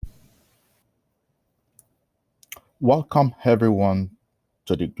Welcome, everyone,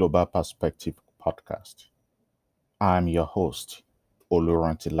 to the Global Perspective podcast. I'm your host,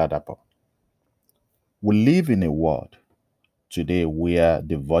 Oluranti Ladapo. We live in a world today where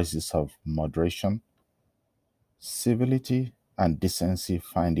the voices of moderation, civility, and decency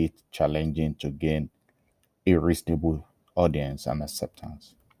find it challenging to gain a reasonable audience and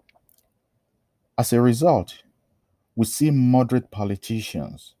acceptance. As a result, we see moderate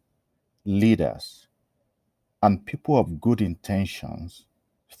politicians, leaders, and people of good intentions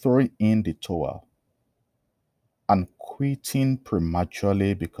throwing in the towel and quitting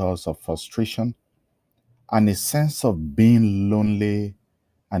prematurely because of frustration and a sense of being lonely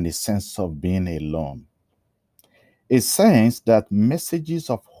and a sense of being alone. A sense that messages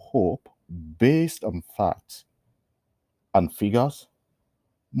of hope based on facts and figures,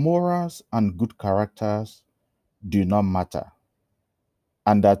 morals, and good characters do not matter,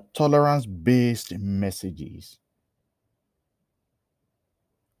 and that tolerance based messages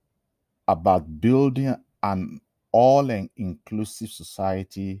about building an all inclusive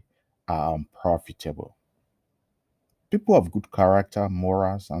society are unprofitable. People of good character,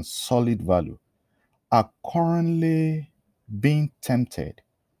 morals, and solid value are currently being tempted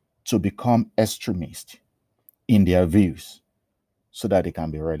to become extremists in their views so that they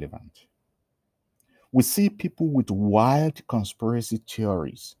can be relevant. We see people with wild conspiracy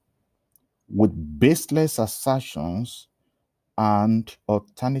theories, with baseless assertions and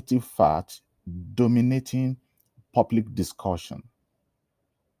alternative facts dominating public discussion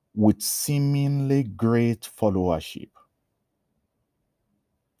with seemingly great followership.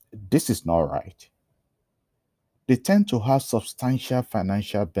 This is not right. They tend to have substantial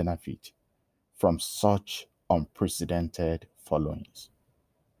financial benefit from such unprecedented followings.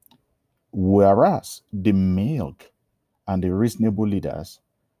 Whereas the milk and the reasonable leaders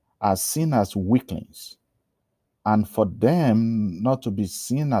are seen as weaklings, and for them not to be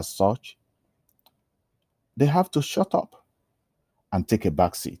seen as such, they have to shut up and take a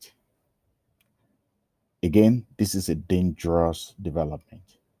back seat. Again, this is a dangerous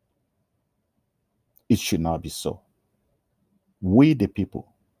development. It should not be so. We, the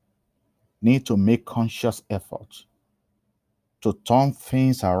people, need to make conscious efforts to turn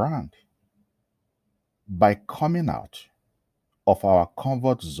things around by coming out of our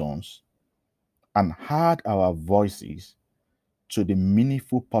comfort zones and add our voices to the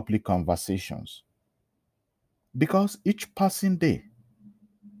meaningful public conversations. Because each passing day,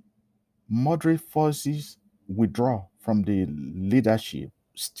 moderate voices withdraw from the leadership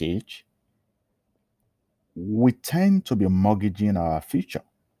stage, we tend to be mortgaging our future.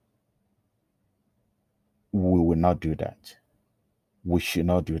 We will not do that. We should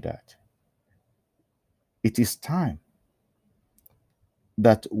not do that. It is time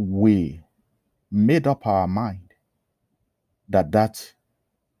that we made up our mind that that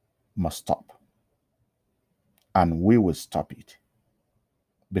must stop. And we will stop it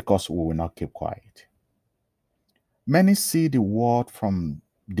because we will not keep quiet. Many see the world from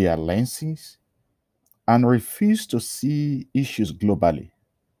their lenses and refuse to see issues globally,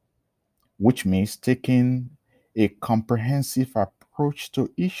 which means taking a comprehensive approach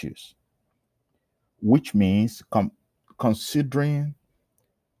to issues, which means considering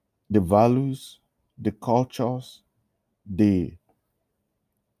the values, the cultures, the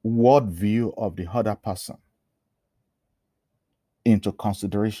worldview of the other person into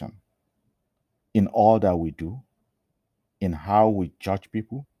consideration in all that we do, in how we judge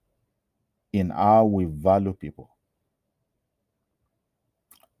people, in how we value people.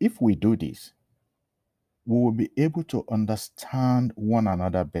 If we do this, we will be able to understand one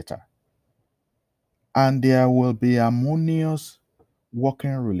another better. And there will be harmonious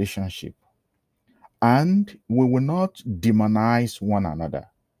working relationship. And we will not demonize one another.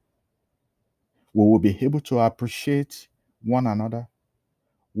 We will be able to appreciate one another.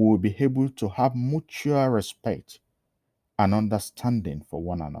 We will be able to have mutual respect and understanding for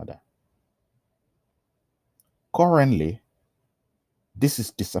one another. Currently, this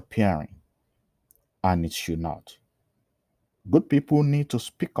is disappearing, and it should not. Good people need to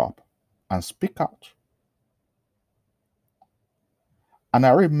speak up and speak out. And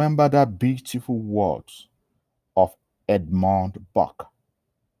I remember that beautiful words of Edmund Burke,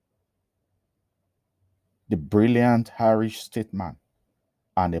 the brilliant Irish statesman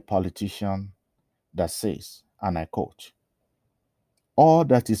and a politician, that says, and I quote, "All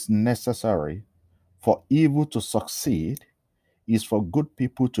that is necessary for evil to succeed is for good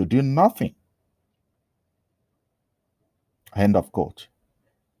people to do nothing." End of quote.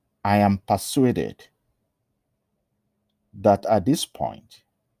 I am persuaded that at this point,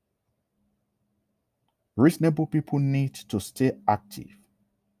 Reasonable people need to stay active,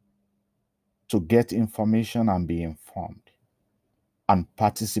 to get information and be informed, and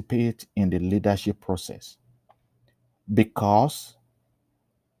participate in the leadership process, because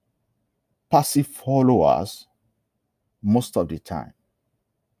passive followers most of the time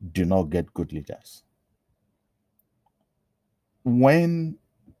do not get good leaders. When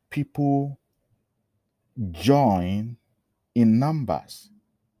people join in numbers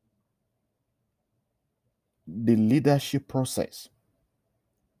the leadership process,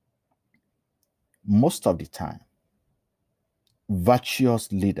 most of the time virtuous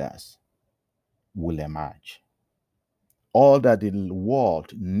leaders will emerge. All that the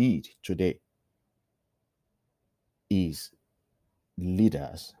world needs today is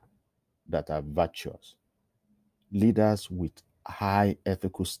leaders that are virtuous, leaders with high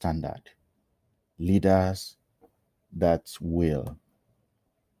ethical standard, leaders that will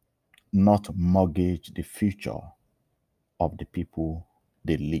not mortgage the future of the people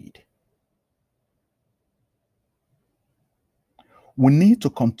they lead. We need to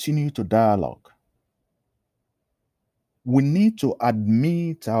continue to dialogue. We need to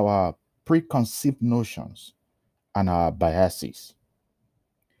admit our preconceived notions and our biases.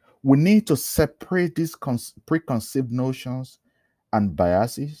 We need to separate these preconceived notions and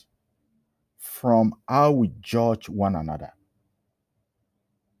biases from how we judge one another.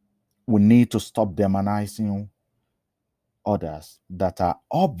 We need to stop demonizing others that are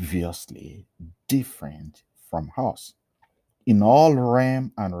obviously different from us in all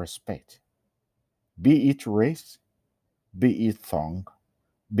realm and respect, be it race, be it tongue,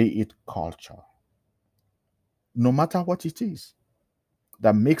 be it culture. No matter what it is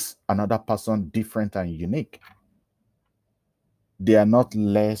that makes another person different and unique, they are not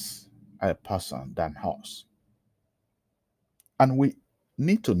less a person than us. And we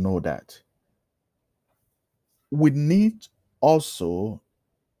need to know that. We need also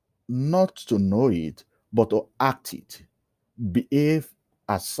not to know it, but to act it, behave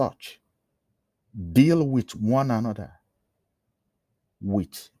as such, deal with one another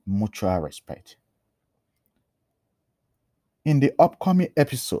with mutual respect. In the upcoming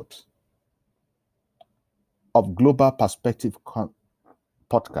episode of Global Perspective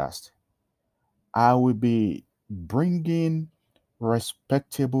podcast, I will be bringing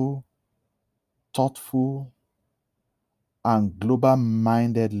respectable, thoughtful, and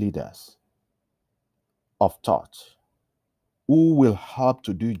global-minded leaders of thought who will help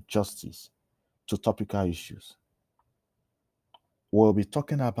to do justice to topical issues. We'll be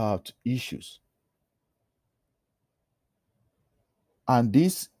talking about issues. And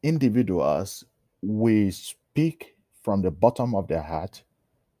these individuals will speak from the bottom of their heart,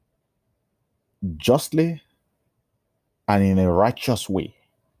 justly and in a righteous way,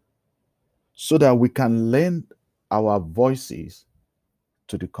 so that we can lend our voices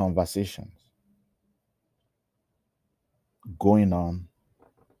to the conversations going on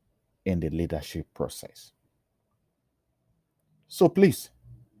in the leadership process. So please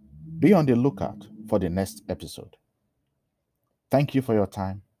be on the lookout for the next episode. Thank you for your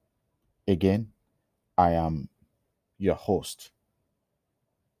time. Again, I am your host,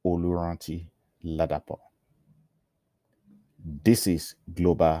 Oluranti Ladapo. This is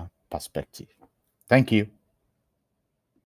Global Perspective. Thank you.